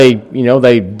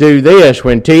they do this.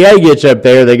 When TA gets up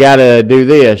there, they got to do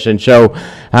this. And so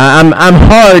I'm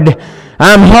hard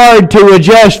to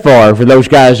adjust for those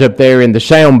guys up there in the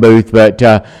sound booth. But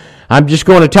I'm just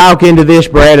going to talk into this,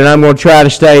 Brad, and I'm going to try to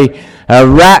stay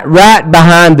right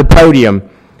behind the podium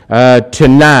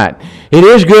tonight. It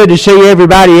is good to see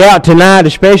everybody out tonight,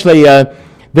 especially the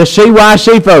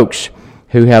CYC folks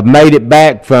who have made it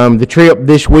back from the trip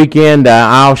this weekend,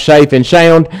 all safe and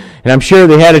sound. And I'm sure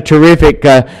they had a terrific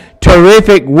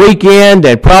weekend,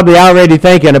 and probably already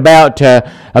thinking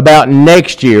about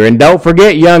next year. And don't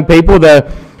forget, young people, the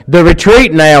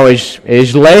retreat now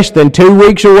is less than 2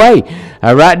 weeks away,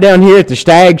 right down here at the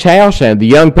Staggs house, and the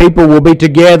young people will be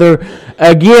together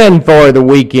again for the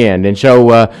weekend. And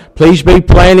so please be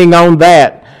planning on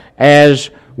that as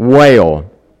well.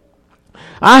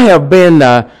 I have been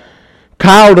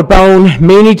called upon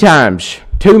many times,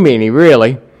 too many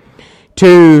really,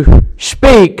 to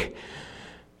speak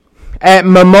at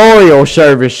memorial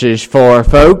services for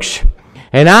folks,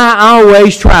 and I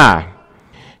always try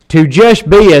to just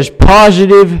be as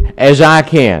positive as I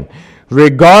can,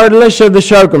 regardless of the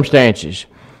circumstances,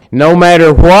 no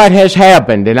matter what has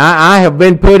happened. And I have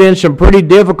been put in some pretty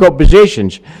difficult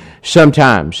positions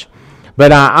sometimes,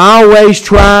 but I always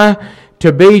try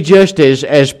to be just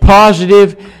as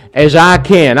positive as I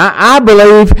can. I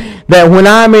believe that when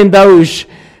I'm in those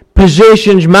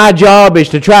positions, my job is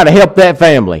to try to help that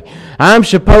family. I'm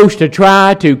supposed to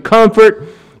try to comfort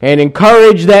and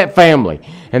encourage that family.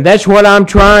 And that's what I'm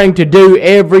trying to do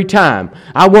every time.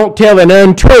 I won't tell an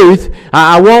untruth.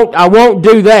 I won't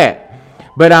do that.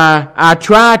 But I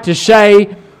try to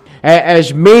say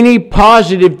as many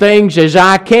positive things as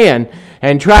I can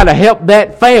and try to help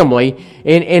that family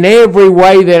in every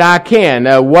way that I can.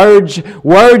 Words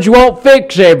won't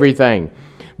fix everything,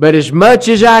 but as much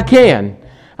as I can,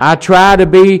 I try to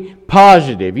be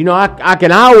positive. I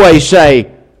can always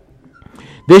say,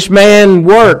 this man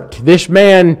worked, this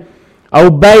man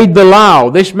obeyed the law,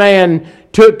 this man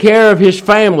took care of his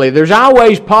family. There's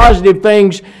always positive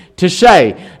things to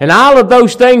say, and all of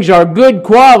those things are good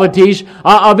qualities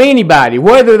of anybody,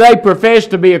 whether they profess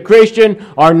to be a Christian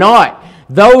or not.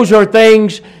 Those are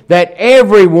things that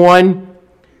everyone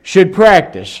should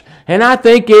practice. And I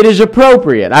think it is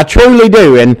appropriate. I truly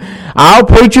do. And all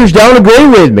preachers don't agree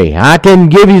with me. I can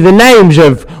give you the names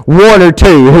of one or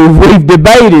two who we've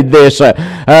debated this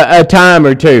a time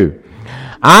or two.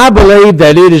 I believe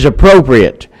that it is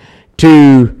appropriate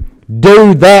to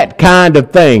do that kind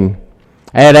of thing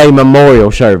at a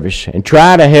memorial service and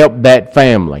try to help that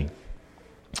family.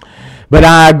 But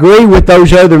I agree with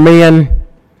those other men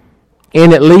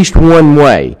in at least one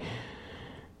way.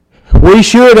 We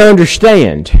should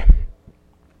understand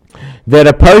that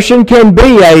a person can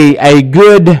be a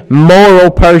good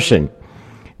moral person.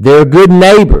 They're a good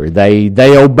neighbor. They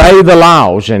obey the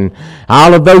laws, and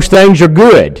all of those things are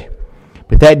good.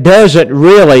 But that doesn't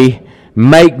really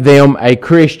make them a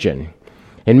Christian.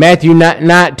 In Matthew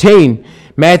 19,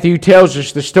 Matthew tells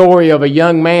us the story of a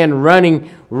young man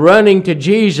running to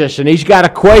Jesus, and he's got a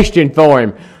question for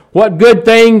him. What good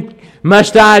thing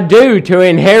must I do to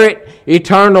inherit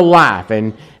eternal life?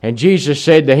 And Jesus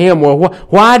said to him, well,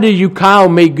 why do you call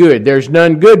me good? There's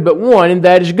none good but one, and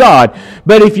that is God.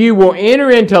 But if you will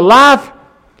enter into life,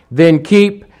 then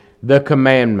keep the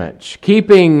commandments.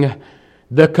 Keeping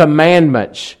the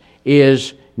commandments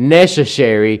is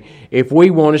necessary if we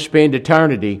want to spend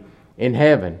eternity in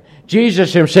heaven.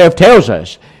 Jesus himself tells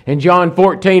us in John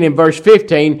 14 and verse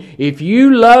 15, if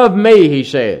you love me, he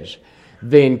says,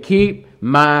 then keep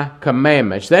my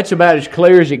commandments. That's about as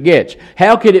clear as it gets.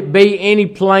 How could it be any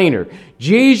plainer?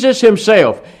 Jesus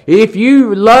himself, if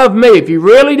you love me, if you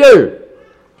really do,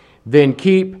 then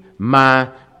keep my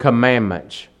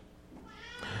commandments.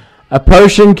 A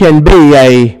person can be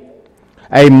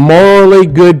a morally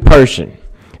good person.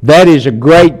 That is a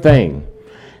great thing.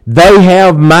 They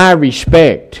have my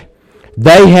respect.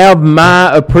 They have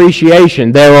my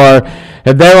appreciation. There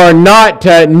are not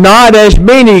as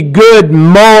many good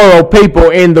moral people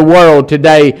in the world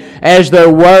today as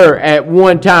there were at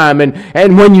one time.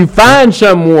 And when you find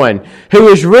someone who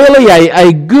is really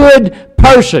a good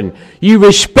person, you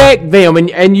respect them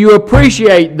and you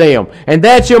appreciate them. And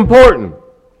that's important.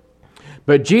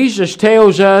 But Jesus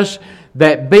tells us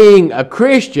that being a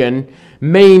Christian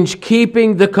means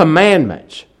keeping the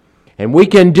commandments. And we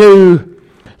can do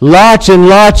lots and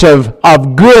lots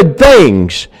of good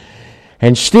things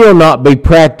and still not be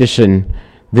practicing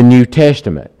the New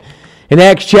Testament. In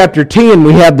Acts chapter 10,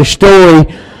 we have the story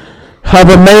of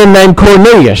a man named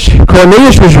Cornelius.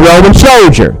 Cornelius was a Roman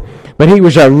soldier, but he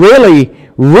was a really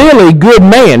really good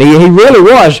man. He really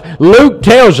was. Luke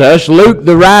tells us, Luke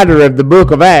the writer of the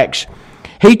book of Acts,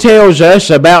 he tells us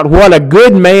about what a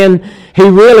good man he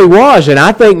really was. And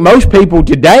I think most people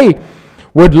today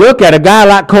would look at a guy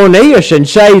like Cornelius and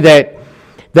say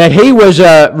that he was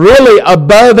really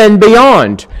above and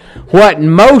beyond what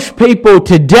most people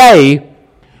today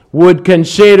would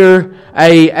consider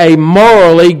a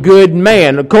morally good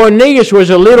man. Cornelius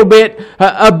was a little bit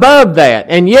above that.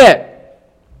 And yet,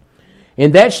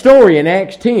 in that story in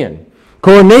Acts 10,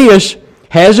 Cornelius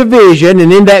has a vision,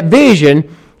 and in that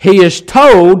vision, he is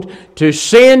told to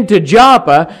send to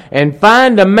Joppa and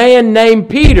find a man named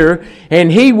Peter,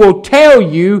 and he will tell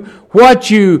you what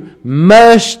you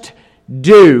must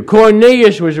do.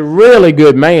 Cornelius was a really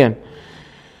good man.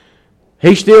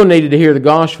 He still needed to hear the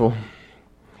gospel,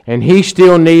 and he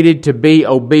still needed to be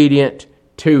obedient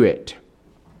to it.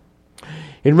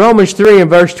 In Romans 3 and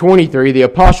verse 23, the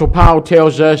Apostle Paul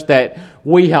tells us that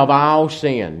we have all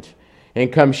sinned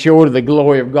and come short of the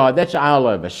glory of God. That's all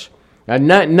of us.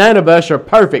 None of us are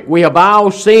perfect. We have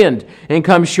all sinned and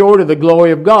come short of the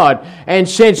glory of God. And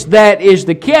since that is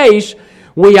the case,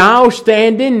 we all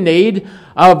stand in need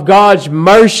of God's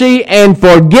mercy and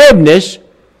forgiveness,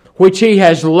 which He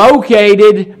has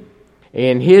located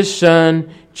in His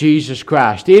Son, Jesus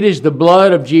Christ. It is the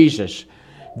blood of Jesus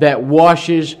that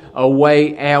washes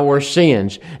away our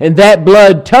sins. And that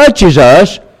blood touches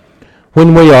us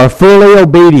when we are fully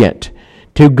obedient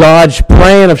to God's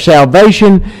plan of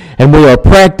salvation and we are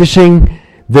practicing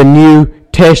the New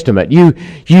Testament.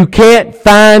 You can't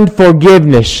find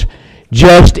forgiveness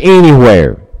just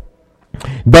anywhere.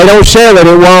 They don't sell it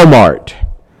at Walmart.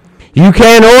 You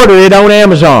can't order it on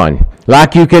Amazon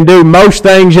like you can do most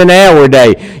things in our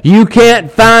day. You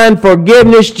can't find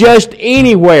forgiveness just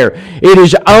anywhere. It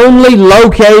is only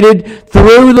located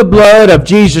through the blood of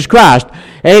Jesus Christ.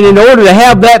 And in order to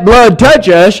have that blood touch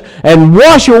us and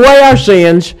wash away our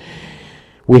sins,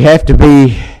 we have to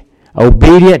be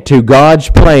obedient to God's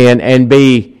plan and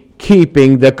be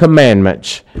keeping the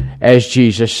commandments, as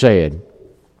Jesus said.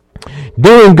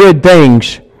 Doing good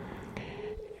things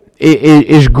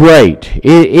is great.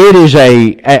 It is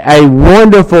a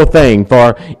wonderful thing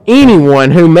for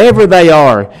anyone, whomever they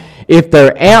are. If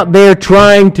they're out there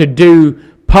trying to do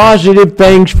positive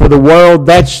things for the world,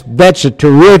 that's a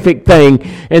terrific thing,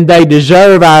 and they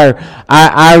deserve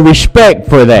our respect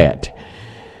for that.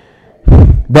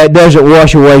 That doesn't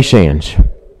wash away sins.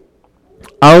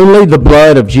 Only the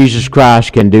blood of Jesus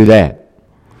Christ can do that.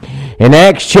 In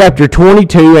Acts chapter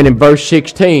 22 and in verse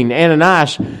 16,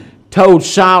 Ananias told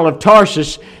Saul of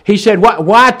Tarsus, he said,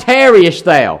 Why tarriest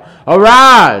thou?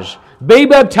 Arise, be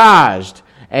baptized,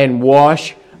 and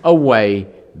wash away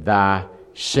thy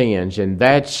sins. And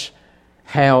that's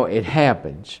how it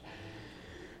happens.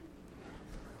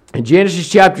 In Genesis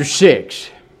chapter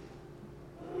 6,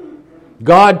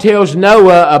 God tells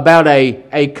Noah about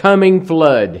a coming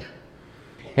flood.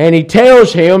 And He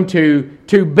tells him to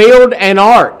build an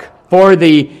ark for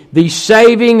the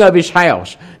saving of his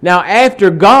house. Now,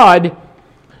 after God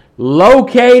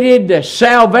located the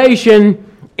salvation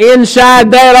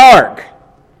inside that ark,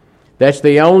 that's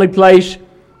the only place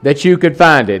that you could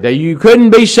find it. You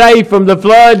couldn't be saved from the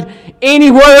flood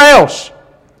anywhere else,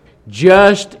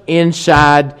 just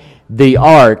inside the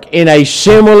ark. In a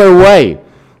similar way,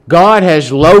 God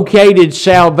has located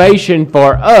salvation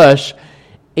for us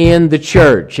in the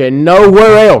church, and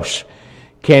nowhere else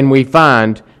can we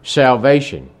find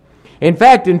salvation. In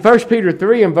fact, in 1 Peter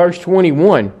 3 and verse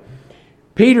 21,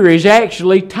 Peter is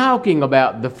actually talking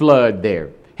about the flood there.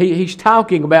 He's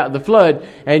talking about the flood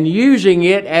and using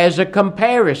it as a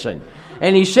comparison.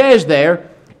 And he says there,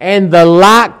 and the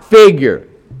like figure,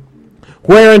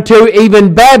 whereunto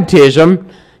even baptism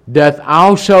doth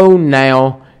also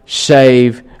now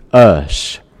save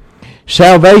us.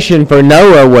 Salvation for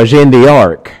Noah was in the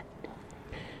ark.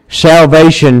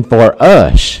 Salvation for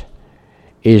us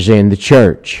is in the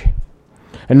church.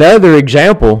 Another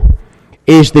example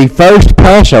is the first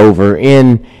Passover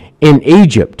in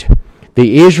Egypt.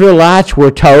 The Israelites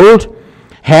were told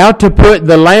how to put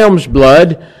the lamb's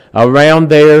blood around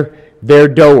their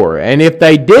door. And if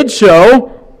they did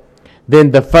so,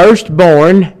 then the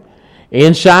firstborn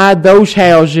inside those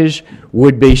houses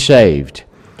would be saved.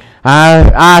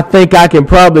 I think I can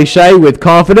probably say with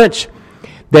confidence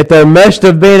that there must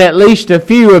have been at least a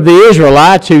few of the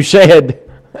Israelites who said,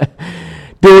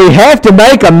 do we have to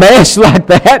make a mess like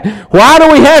that? Why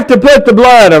do we have to put the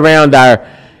blood around our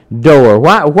door?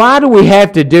 Why do we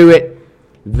have to do it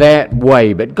that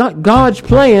way? But God's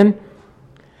plan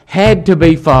had to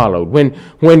be followed.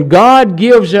 When God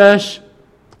gives us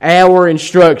our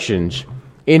instructions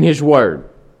in His Word,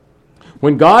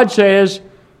 when God says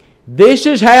this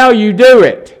is how you do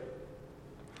it,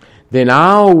 then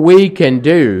all we can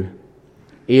do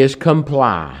is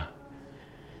comply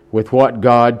with what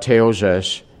God tells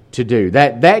us to do.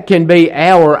 That can be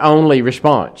our only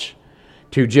response,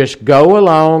 to just go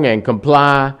along and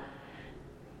comply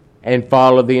and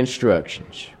follow the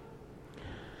instructions.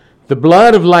 The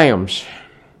blood of lambs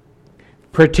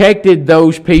protected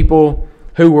those people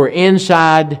who were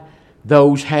inside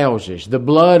those houses. The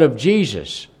blood of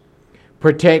Jesus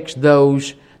protects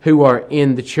those who are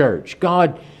in the church.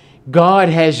 God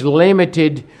has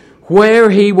limited where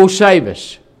He will save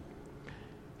us,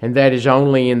 and that is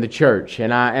only in the church.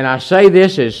 And I say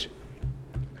this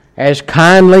as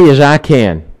kindly as I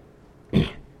can.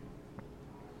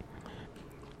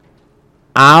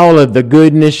 All of the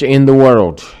goodness in the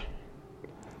world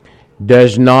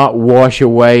does not wash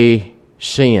away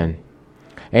sin.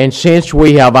 And since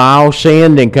we have all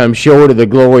sinned and come short of the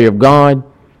glory of God,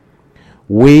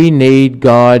 we need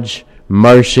God's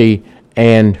mercy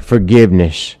and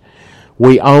forgiveness.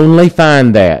 We only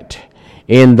find that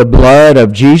in the blood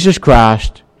of Jesus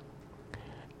Christ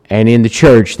and in the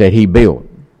church that He built.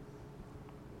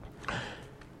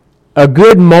 A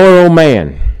good moral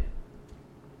man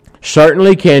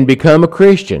certainly can become a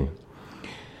Christian.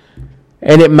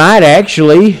 And it might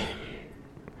actually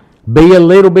be a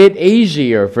little bit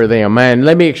easier for them. And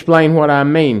let me explain what I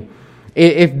mean.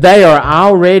 If they are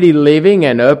already living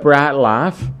an upright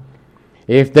life,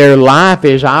 if their life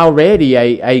is already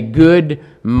a good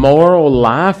moral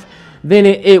life, then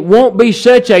it won't be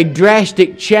such a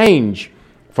drastic change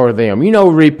for them. You know,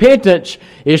 repentance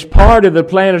is part of the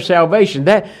plan of salvation.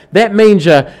 That means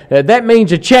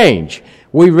a change.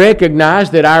 We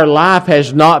recognize that our life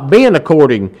has not been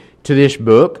according to this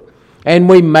book, and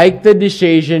we make the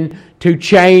decision to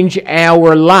change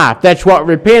our life. That's what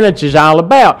repentance is all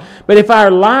about. But if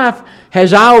our life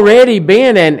has already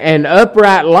been an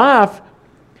upright life,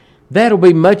 that'll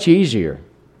be much easier.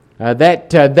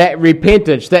 That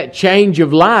repentance, that change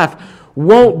of life,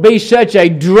 won't be such a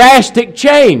drastic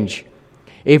change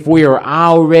if we are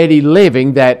already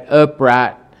living that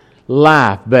upright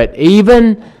life. But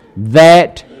even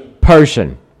that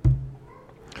person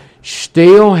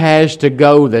still has to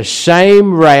go the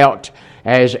same route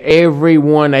as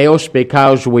everyone else,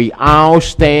 because we all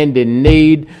stand in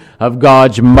need of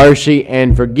God's mercy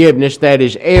and forgiveness. That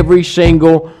is every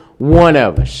single one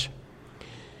of us.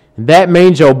 That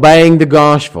means obeying the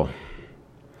gospel.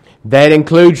 That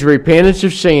includes repentance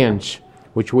of sins,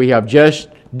 which we have just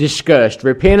discussed.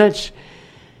 Repentance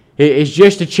is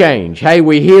just a change. Hey,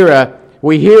 we hear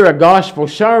a gospel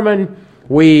sermon.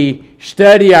 We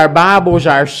study our Bibles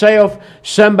ourselves.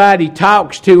 Somebody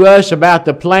talks to us about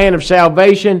the plan of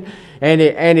salvation, and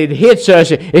it hits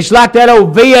us. It's like that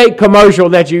old V8 commercial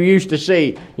that you used to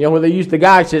see. You know, where the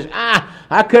guy says,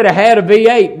 I could have had a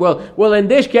V8. Well, in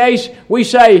this case, we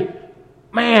say,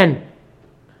 man,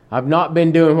 I've not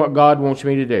been doing what God wants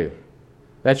me to do.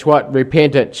 That's what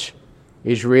repentance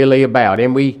is really about.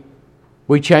 And we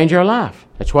change our life.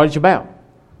 That's what it's about.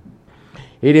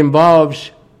 It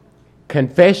involves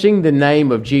confessing the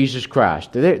name of Jesus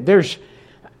Christ.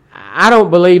 I don't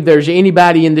believe there's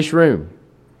anybody in this room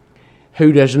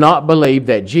who does not believe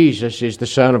that Jesus is the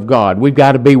Son of God. We've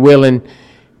got to be willing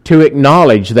to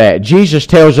acknowledge that. Jesus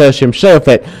tells us Himself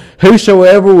that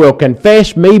whosoever will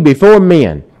confess me before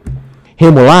men,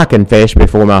 him will I confess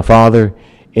before my Father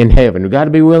in heaven. We've got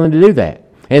to be willing to do that.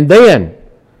 And then,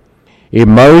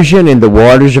 immersion in the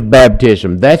waters of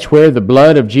baptism. That's where the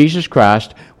blood of Jesus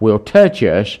Christ will touch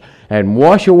us and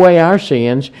wash away our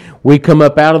sins. We come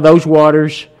up out of those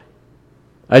waters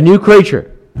a new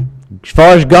creature. As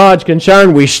far as God's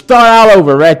concerned, we start all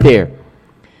over right there.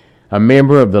 A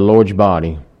member of the Lord's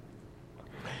body.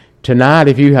 Tonight,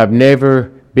 if you have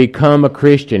never become a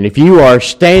Christian, if you are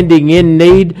standing in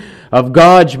need of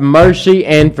God's mercy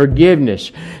and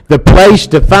forgiveness, the place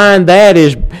to find that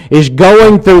is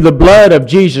going through the blood of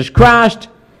Jesus Christ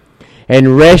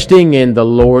and resting in the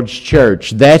Lord's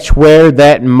church. That's where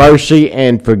that mercy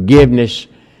and forgiveness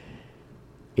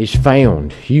is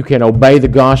found. You can obey the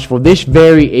gospel this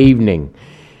very evening.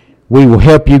 We will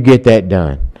help you get that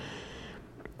done.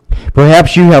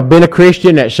 Perhaps you have been a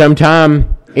Christian at some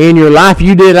time in your life.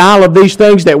 You did all of these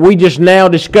things that we just now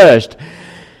discussed,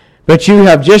 but you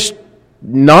have just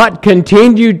not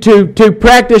continued to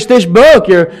practice this book.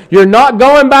 You're not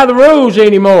going by the rules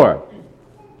anymore.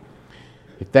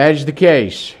 If that is the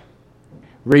case,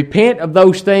 repent of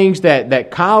those things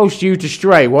that caused you to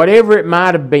stray, whatever it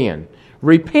might have been.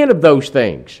 Repent of those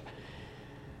things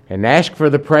and ask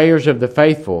for the prayers of the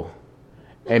faithful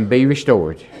and be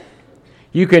restored.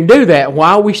 You can do that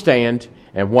while we stand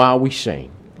and while we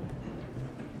sing.